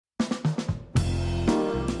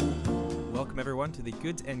Welcome everyone to the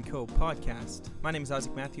Goods & Co. podcast. My name is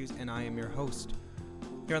Isaac Matthews and I am your host.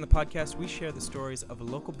 Here on the podcast, we share the stories of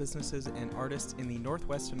local businesses and artists in the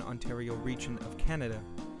Northwestern Ontario region of Canada,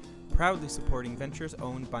 proudly supporting ventures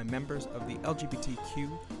owned by members of the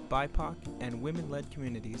LGBTQ, BIPOC, and women-led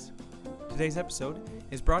communities. Today's episode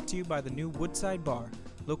is brought to you by the new Woodside Bar,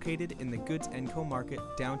 located in the Goods & Co. Market,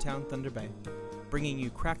 downtown Thunder Bay, bringing you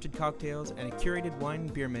crafted cocktails and a curated wine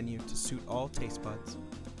and beer menu to suit all taste buds.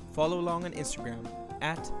 Follow along on Instagram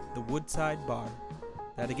at the Woodside Bar.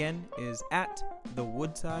 That again is at the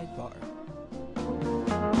Woodside Bar.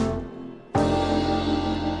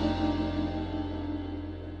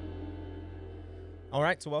 All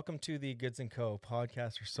right, so welcome to the Goods & Co.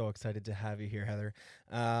 podcast. We're so excited to have you here, Heather.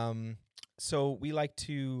 So we like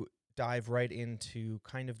to dive right into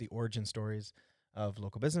kind of the origin stories of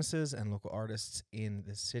local businesses and local artists in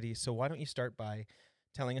this city. So why don't you start by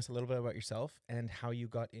telling us a little bit about yourself and how you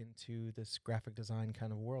got into this graphic design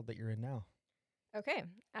kind of world that you're in now. Okay.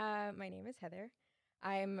 My name is Heather.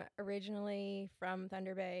 I'm originally from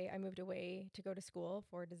Thunder Bay. I moved away to go to school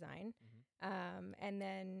for design, and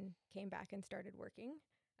then came back and started working.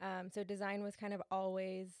 So design was kind of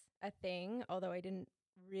always a thing, although I didn't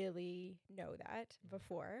really know that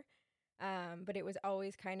before. But it was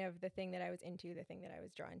always kind of the thing that I was into, the thing that I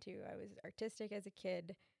was drawn to. I was artistic as a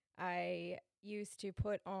kid. I used to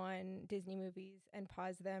put on Disney movies and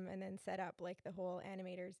pause them and then set up like the whole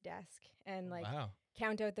animator's desk and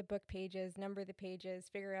count out the book pages, number the pages,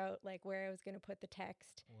 figure out like where I was going to put the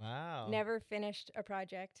text. Wow. Never finished a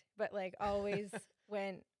project, but like always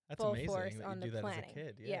went full force on the planning. As a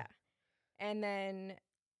kid, yeah. And then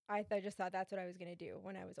I just thought that's what I was going to do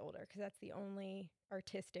when I was older, because that's the only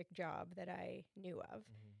artistic job that I knew of.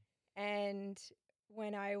 And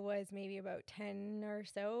when I was maybe about 10 or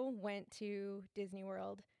so, went to Disney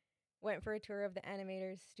World, went for a tour of the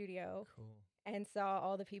animator's studio, and saw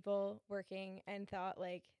all the people working and thought,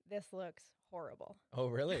 like, this looks horrible. Oh,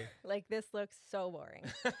 really? Like, this looks so boring.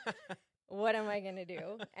 What am I going to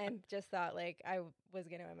do? And just thought, like, I was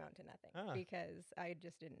going to amount to nothing because I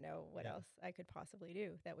just didn't know what else I could possibly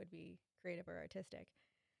do that would be creative or artistic.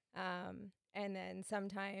 And then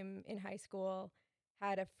sometime in high school,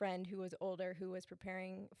 had a friend who was older who was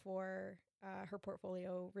preparing for her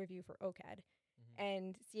portfolio review for OCAD.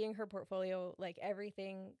 And seeing her portfolio, like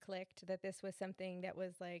everything clicked that this was something that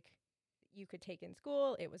was like you could take in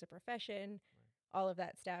school. It was a profession, all of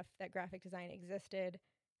that stuff, that graphic design existed.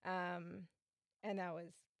 And that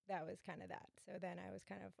was kind of that. So then I was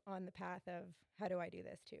kind of on the path of how do I do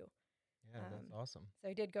this too? Yeah, that's awesome. So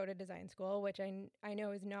I did go to design school, which I know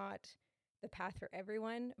is not the path for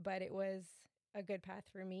everyone, but it was a good path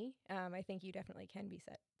for me. I think you definitely can be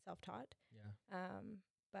self-taught. Yeah.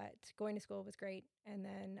 But going to school was great. And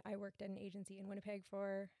then I worked at an agency in Winnipeg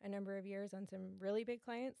for a number of years on some really big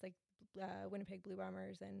clients like Winnipeg Blue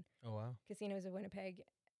Bombers and Casinos of Winnipeg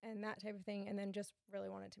and that type of thing. And then just really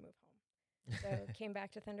wanted to move home. So came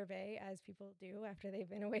back to Thunder Bay, as people do after they've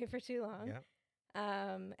been away for too long.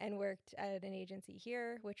 And worked at an agency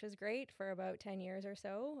here, which was great for about 10 years or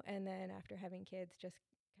so. And then after having kids, just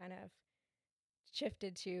kind of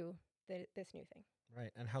shifted to this new thing.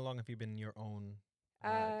 Right. And how long have you been your own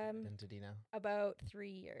entity now? About 3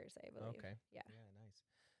 years, I believe. Okay. Yeah. Yeah, nice.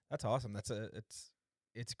 That's awesome.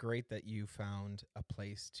 It's great that you found a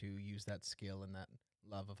place to use that skill and that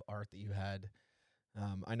love of art that you had.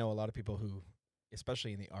 I know a lot of people who,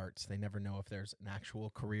 especially in the arts, they never know if there's an actual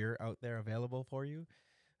career out there available for you.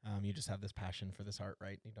 You just have this passion for this art,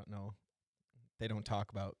 right? You don't know. They don't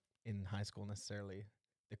talk about in high school necessarily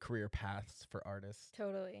the career paths for artists.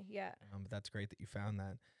 Totally, yeah. But that's great that you found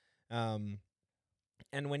that.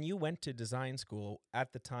 And when you went to design school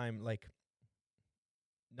at the time, like,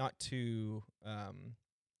 not to,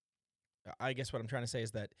 I guess what I'm trying to say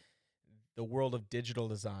is that the world of digital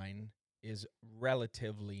design is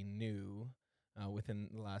relatively new within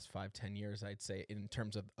the last 5-10 years, I'd say, in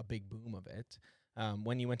terms of a big boom of it.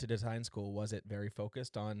 When you went to design school, was it very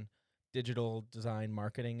focused on digital design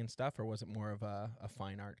marketing and stuff, or was it more of a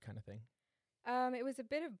fine art kind of thing? It was a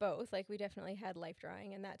bit of both. Like, we definitely had life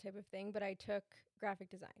drawing and that type of thing, but I took graphic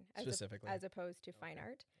design specifically as opposed to fine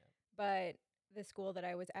art. But the school that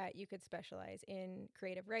I was at, you could specialize in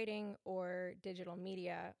creative writing or digital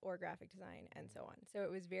media or graphic design and so on. So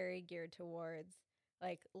it was very geared towards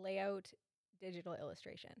like layout, digital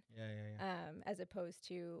illustration. As opposed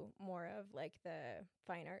to more of like the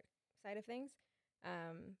fine art side of things.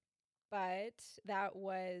 But that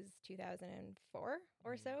was 2004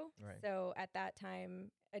 or so. Right. So at that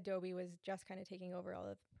time, Adobe was just kind of taking over all of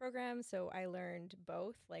the programs. So I learned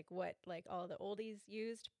both, like what like all the oldies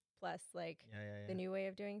used, plus like the new way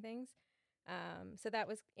of doing things. So that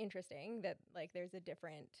was interesting that like there's a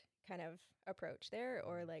different kind of approach there,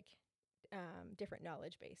 or like different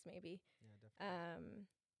knowledge base maybe. Yeah, definitely.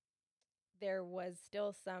 There was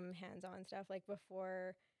still some hands-on stuff like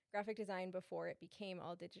before graphic design, before it became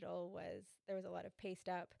all digital, there was a lot of paste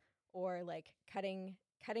up or like cutting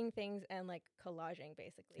things and like collaging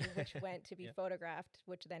basically, which went to be photographed,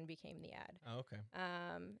 which then became the ad. Oh, okay.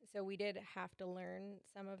 So we did have to learn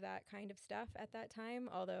some of that kind of stuff at that time,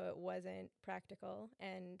 although it wasn't practical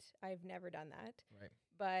and I've never done that. Right.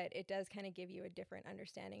 But it does kind of give you a different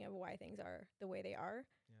understanding of why things are the way they are.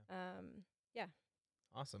 Yeah.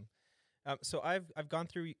 Awesome. So I've gone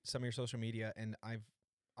through some of your social media, and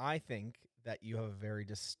I think that you have a very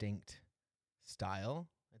distinct style.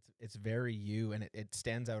 It's very you, and it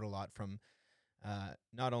stands out a lot from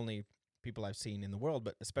not only people I've seen in the world,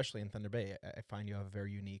 but especially in Thunder Bay. I find you have a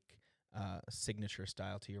very unique signature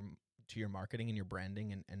style to your marketing and your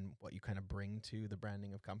branding, and what you kind of bring to the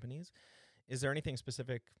branding of companies. Is there anything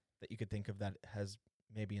specific that you could think of that has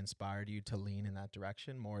maybe inspired you to lean in that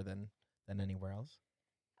direction more than anywhere else?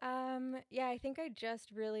 Yeah, I think I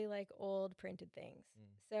just really like old printed things.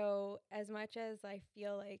 So as much as I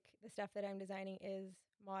feel like the stuff that I'm designing is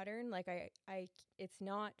modern, like it's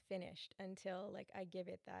not finished until like I give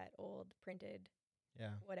it that old printed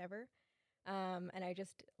whatever. And I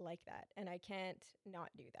just like that. And I can't not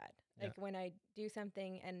do that. Like when I do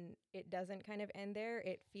something and it doesn't kind of end there,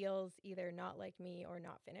 it feels either not like me or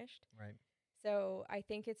not finished. Right. So I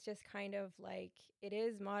think it's just kind of like it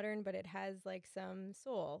is modern, but it has like some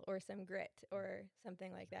soul or some grit or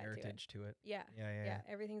something like that heritage to it. Yeah.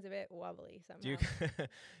 Everything's a bit wobbly somehow.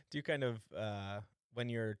 Do you kind of when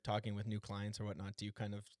you're talking with new clients or whatnot, do you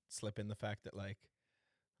kind of slip in the fact that like,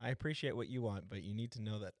 I appreciate what you want, but you need to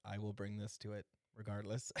know that I will bring this to it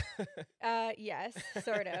regardless? Yes,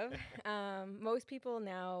 sort of. Most people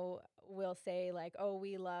now will say like, oh,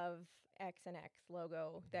 we love X and X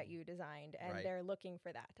logo that you designed, and they're looking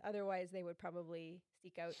for that. Otherwise, they would probably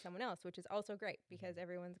seek out someone else, which is also great because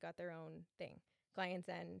everyone's got their own thing, clients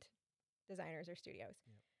and designers or studios.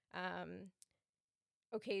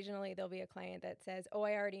 Occasionally, there'll be a client that says, oh,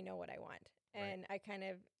 I already know what I want. And I kind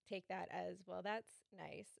of take that as, well, that's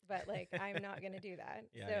nice, but like, I'm not going to do that.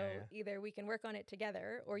 Either we can work on it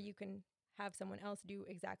together, or you can have someone else do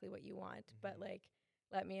exactly what you want, but like,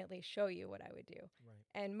 let me at least show you what I would do.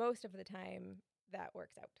 And most of the time that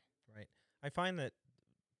works out. Right. I find that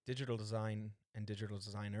digital design and digital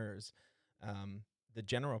designers, the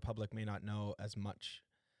general public may not know as much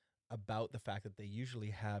about the fact that they usually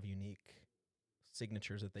have unique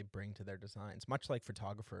signatures that they bring to their designs, much like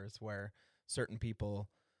photographers, where certain people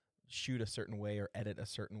shoot a certain way or edit a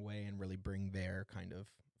certain way and really bring their kind of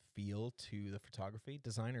feel to the photography.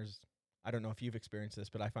 Designers, I don't know if you've experienced this,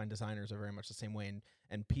 but I find designers are very much the same way,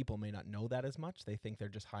 and people may not know that as much. They think they're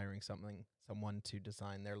just hiring someone to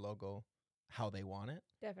design their logo how they want it.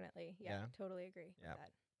 Definitely. Yeah. Totally agree with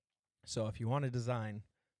that. So if you want to design,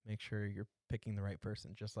 make sure you're picking the right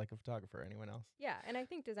person, just like a photographer or anyone else. Yeah, and I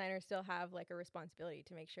think designers still have like a responsibility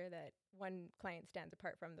to make sure that one client stands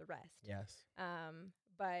apart from the rest. Yes.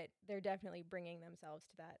 But they're definitely bringing themselves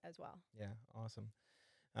to that as well. Yeah, awesome.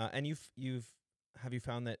 And have you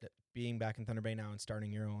found that being back in Thunder Bay now and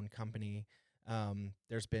starting your own company,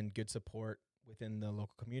 there's been good support within the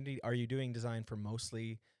local community? Are you doing design for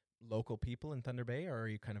mostly local people in Thunder Bay, or are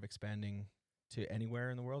you kind of expanding to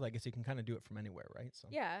anywhere in the world? I guess you can kind of do it from anywhere, right? So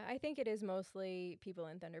yeah, I think it is mostly people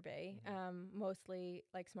in Thunder Bay, mostly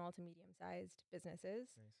like small to medium-sized businesses.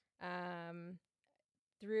 Nice.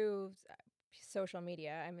 Through social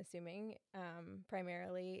media, I'm assuming,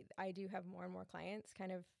 primarily, I do have more and more clients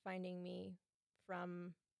kind of finding me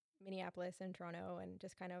from Minneapolis and Toronto and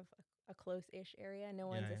just kind of a close-ish area. No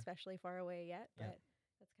one's especially far away yet, but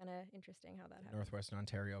that's kind of interesting how that happens. Northwestern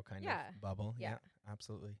Ontario kind of bubble. Yeah,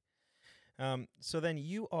 absolutely. So then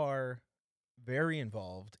you are very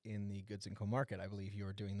involved in the Goods & Co market. I believe you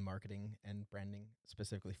are doing the marketing and branding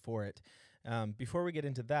specifically for it. Before we get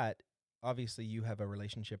into that, obviously you have a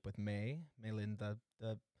relationship with Maylin,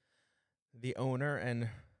 the owner and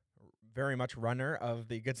very much runner of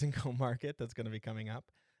the Goods & Co market that's going to be coming up.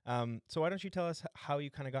 So why don't you tell us how you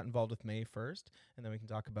kind of got involved with May first, and then we can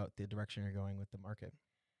talk about the direction you're going with the market.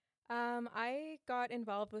 I got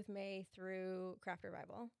involved with May through Craft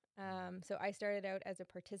Revival. So I started out as a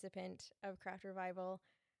participant of Craft Revival.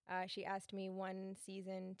 She asked me one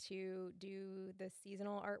season to do the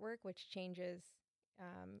seasonal artwork, which changes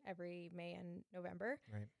every May and November.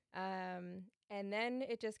 Right. And then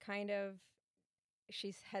it just kind of,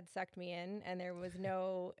 she had sucked me in, and there was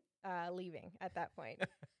no leaving at that point.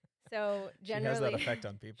 So generally, she has that effect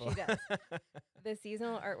on people. She does. the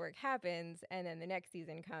seasonal artwork happens, and then the next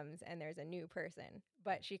season comes and there's a new person.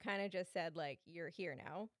 But she kind of just said, like, you're here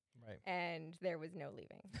now. Right. And there was no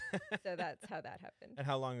leaving. So that's how that happened. And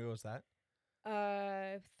how long ago was that?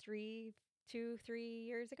 3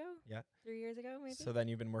 years ago. Yeah. 3 years ago, maybe. So then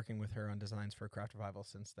you've been working with her on designs for Craft Revival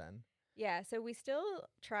since then. Yeah. So we still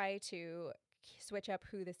try to switch up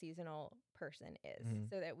who the seasonal person is,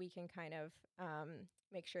 so that we can kind of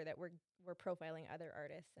make sure that we're profiling other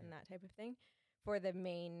artists and that type of thing for the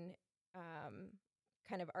main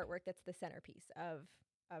kind of artwork that's the centerpiece of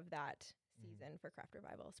that season for Craft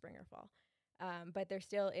Revival, spring or fall. But there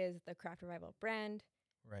still is the Craft Revival brand.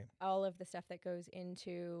 Right. All of the stuff that goes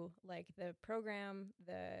into like the program,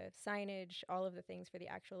 the signage, all of the things for the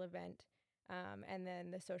actual event. And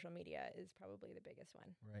then the social media is probably the biggest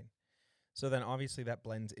one. Right. So then obviously that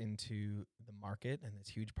blends into the market and this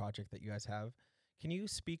huge project that you guys have. Can you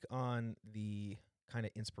speak on the kind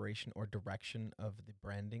of inspiration or direction of the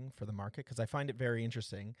branding for the market? Because I find it very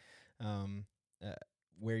interesting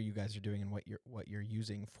where you guys are doing and what you're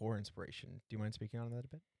using for inspiration. Do you mind speaking on that a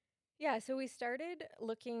bit? Yeah, so we started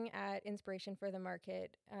looking at inspiration for the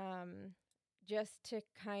market just to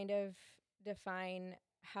kind of define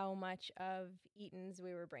how much of Eaton's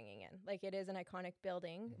we were bringing in. Like, it is an iconic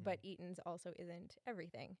building, but Eaton's also isn't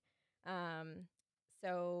everything.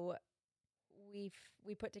 So we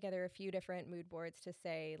put together a few different mood boards to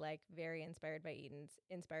say, like, very inspired by Eaton's,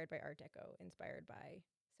 inspired by Art Deco, inspired by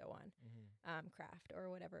so on, craft or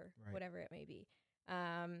whatever it may be.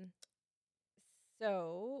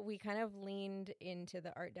 So we kind of leaned into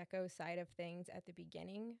the Art Deco side of things at the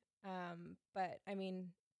beginning. But I mean,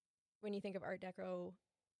 when you think of Art Deco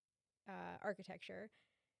architecture,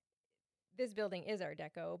 this building is Art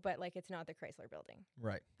Deco, but like, it's not the Chrysler building.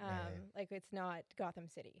 Right. Like, it's not Gotham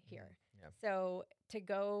City here. Yeah. So to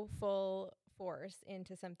go full force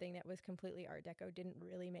into something that was completely Art Deco didn't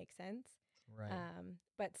really make sense. Right.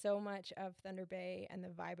 But so much of Thunder Bay and the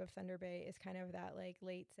vibe of Thunder Bay is kind of that like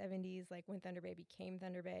late 70s, like when Thunder Bay became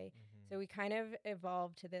Thunder Bay. So we kind of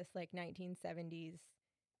evolved to this like 1970s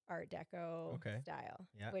Art Deco style,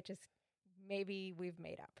 which is maybe we've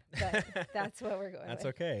made up, but that's what we're going That's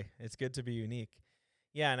with. okay. It's good to be unique.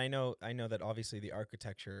 Yeah, and I know that obviously the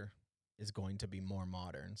architecture is going to be more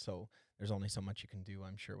modern, so there's only so much you can do,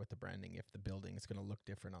 I'm sure, with the branding if the building is going to look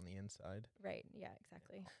different on the inside. Right. Yeah,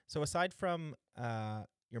 exactly. So aside from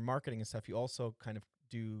your marketing and stuff, you also kind of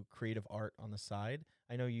do creative art on the side.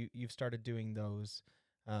 I know you've started doing those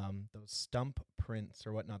stump prints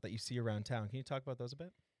or whatnot that you see around town. Can you talk about those a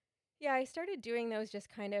bit? Yeah, I started doing those just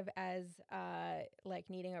kind of as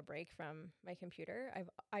like needing a break from my computer.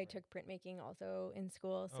 I took printmaking also in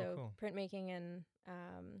school, so cool. Printmaking and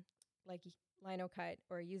like lino cut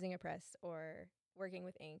or using a press or working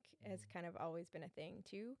with ink has kind of always been a thing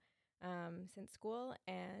too since school,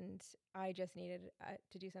 and I just needed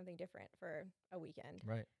to do something different for a weekend.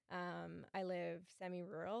 Right. I live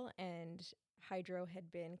semi-rural, and hydro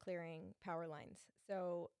had been clearing power lines,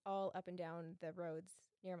 so all up and down the roads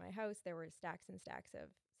near my house there were stacks and stacks of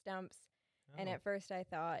stumps. And at first I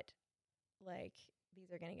thought, like,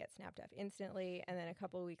 these are going to get snapped up instantly, and then a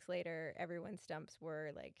couple of weeks later everyone's stumps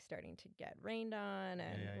were like starting to get rained on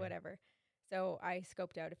and whatever. So I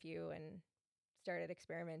scoped out a few and started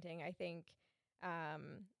experimenting. I think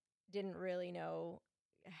didn't really know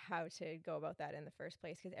how to go about that in the first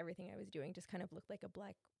place, because everything I was doing just kind of looked like a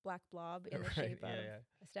black blob in the shape of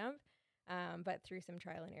a stump. But through some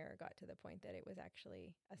trial and error got to the point that it was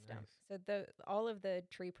actually a stump. Nice. So all of the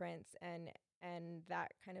tree prints and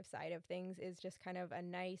that kind of side of things is just kind of a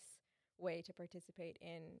nice way to participate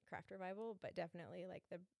in Craft Revival, but definitely like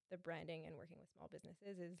the branding and working with small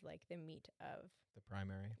businesses is like the meat of the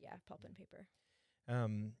primary. Yeah, pulp and paper.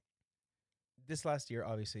 This last year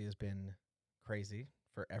obviously has been crazy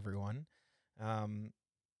for everyone.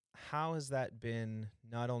 How has that been,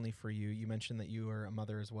 not only for you? You mentioned that you are a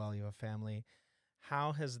mother as well. You have a family.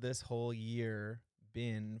 How has this whole year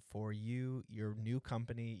been for you, your new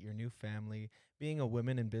company, your new family, being a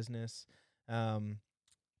woman in business? Can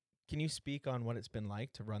you speak on what it's been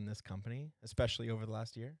like to run this company, especially over the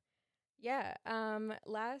last year? Yeah.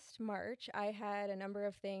 Last March, I had a number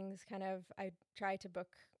of things I tried to book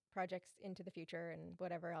projects into the future and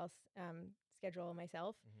whatever else, schedule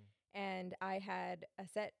myself. And I had a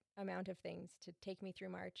set amount of things to take me through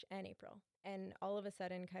March and April. And all of a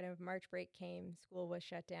sudden, kind of March break came, school was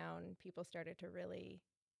shut down. People started to really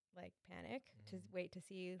like panic to wait to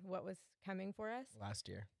see what was coming for us. Last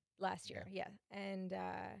year, yeah.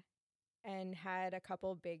 And had a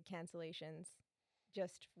couple big cancellations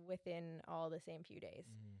just within all the same few days.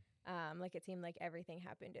 Like, it seemed like everything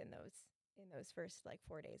happened in those first like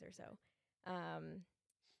 4 days or so.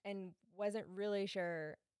 and wasn't really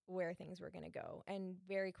sure where things were going to go. And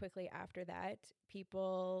very quickly after that,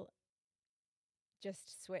 people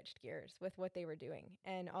just switched gears with what they were doing.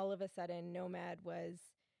 And all of a sudden, Nomad was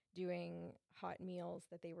doing hot meals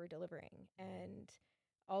that they were delivering and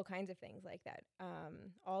all kinds of things like that.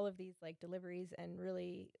 All of these like deliveries and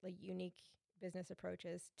really like unique business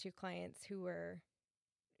approaches to clients who were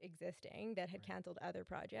existing that had canceled other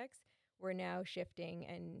projects were now shifting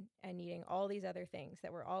and needing all these other things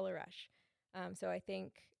that were all a rush. So I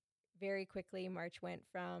think very quickly March went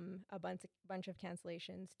from a bunch of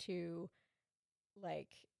cancellations to like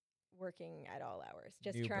working at all hours,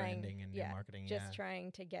 just new trying branding and new marketing, just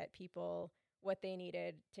trying to get people what they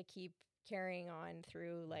needed to keep carrying on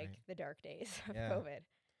through like the dark days of COVID.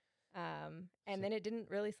 And then it didn't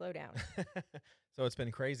really slow down. So it's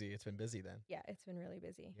been crazy. It's been busy then. Yeah, it's been really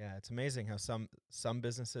busy. Yeah, it's amazing how some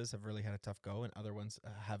businesses have really had a tough go and other ones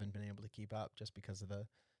haven't been able to keep up just because of the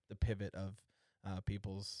pivot of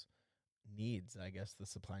people's needs, I guess, the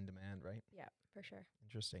supply and demand, right? Yeah, for sure.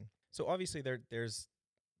 Interesting. So obviously there's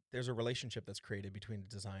a relationship that's created between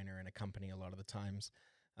a designer and a company a lot of the times.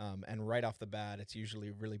 And right off the bat, it's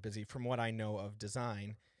usually really busy. From what I know of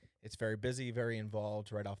design, it's very busy, very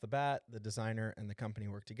involved right off the bat. The designer and the company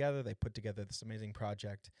work together. They put together this amazing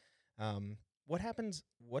project. What happens?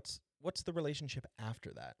 What's the relationship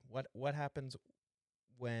after that? What happens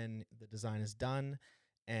when the design is done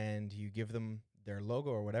and you give them their logo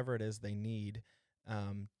or whatever it is they need?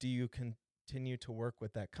 Do you continue to work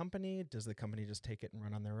with that company? Does the company just take it and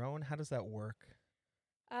run on their own? How does that work?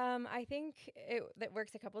 I think that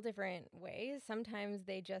works a couple different ways. Sometimes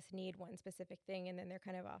they just need one specific thing and then they're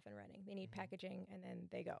kind of off and running. They need packaging and then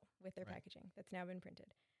they go with their packaging that's now been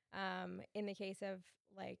printed. In the case of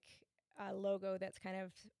like a logo that's kind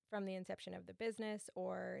of from the inception of the business,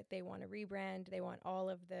 or they want to rebrand, they want all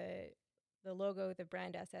of the logo, the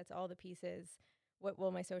brand assets, all the pieces, what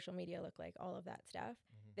will my social media look like, all of that stuff.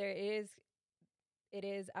 It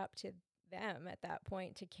is up to them at that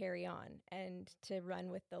point to carry on and to run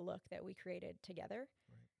with the look that we created together.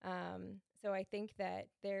 So I think that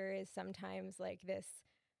there is sometimes like this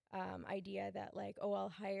idea that like, oh, I'll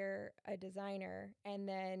hire a designer and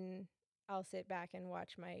then I'll sit back and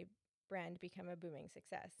watch my brand become a booming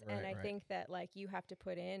success. And I think that like you have to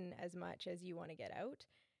put in as much as you want to get out.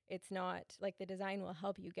 It's not like the design will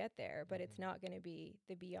help you get there, but it's not going to be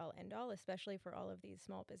the be all end all, especially for all of these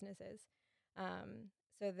small businesses.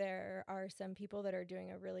 So there are some people that are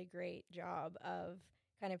doing a really great job of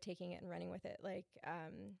kind of taking it and running with it. Like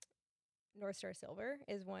North Star Silver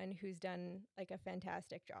is one who's done like a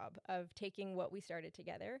fantastic job of taking what we started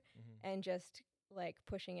together and just like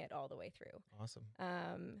pushing it all the way through. Awesome.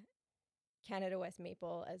 Canada West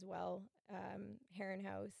Maple as well, Heron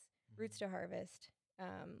House, Roots to Harvest,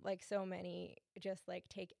 like so many just like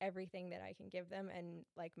take everything that I can give them and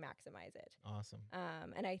like maximize it. Awesome.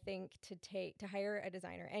 And I think to hire a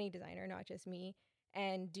designer, any designer, not just me,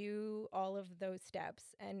 and do all of those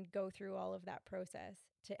steps and go through all of that process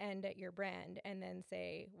to end at your brand and then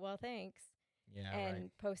say, well, thanks. Yeah, and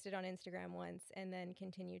post it on Instagram once and then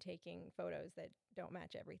continue taking photos that don't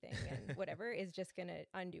match everything and whatever is just going to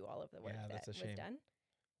undo all of the work that was done.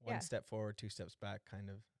 One step forward, two steps back kind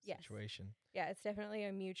of situation. Yeah, it's definitely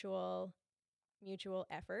a mutual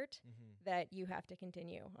effort that you have to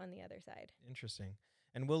continue on the other side. Interesting.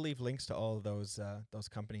 And we'll leave links to all of those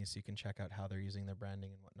companies so you can check out how they're using their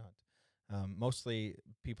branding and whatnot. Mostly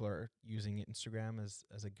people are using Instagram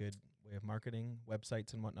as a good way of marketing,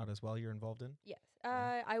 websites and whatnot as well you're involved in? Yes.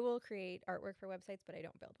 I will create artwork for websites, but I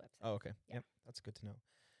don't build websites. Oh, okay. Yep. That's good to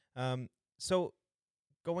know. So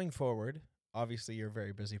going forward, obviously you're a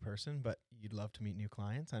very busy person, but you'd love to meet new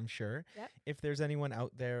clients, I'm sure. Yep. If there's anyone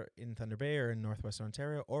out there in Thunder Bay or in Northwestern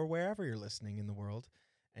Ontario or wherever you're listening in the world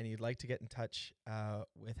and you'd like to get in touch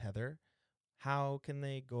with Heather, how can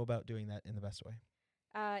they go about doing that in the best way?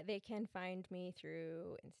 They can find me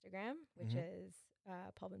through Instagram, which is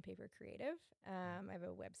Pulp and Paper Creative. I have a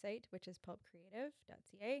website, which is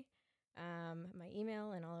pulpcreative.ca. My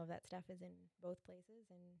email and all of that stuff is in both places,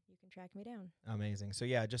 and you can track me down. Amazing. So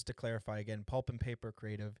yeah, just to clarify again, Pulp and Paper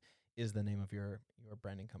Creative is the name of your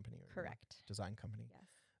branding company. Or correct. Design company. Yes.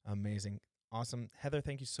 Amazing. Awesome. Heather,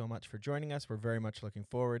 thank you so much for joining us. We're very much looking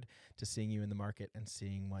forward to seeing you in the market and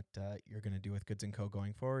seeing what you're going to do with Goods & Co.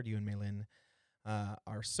 going forward. You and Maylin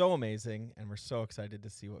are so amazing, and we're so excited to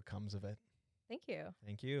see what comes of it. Thank you.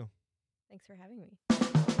 Thank you. Thanks for having me.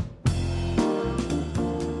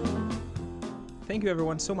 Thank you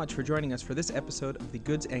everyone so much for joining us for this episode of the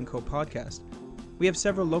Goods & Co. podcast. We have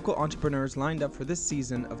several local entrepreneurs lined up for this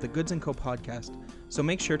season of the Goods & Co. podcast, so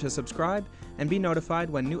make sure to subscribe and be notified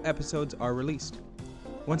when new episodes are released.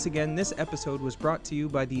 Once again, this episode was brought to you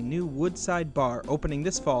by the new Woodside Bar opening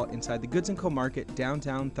this fall inside the Goods & Co. Market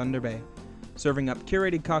downtown Thunder Bay, serving up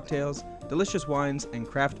curated cocktails, delicious wines, and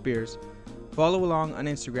craft beers. Follow along on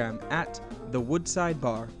Instagram at The Woodside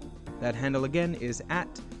Bar. That handle again is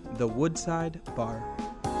at The Woodside Bar.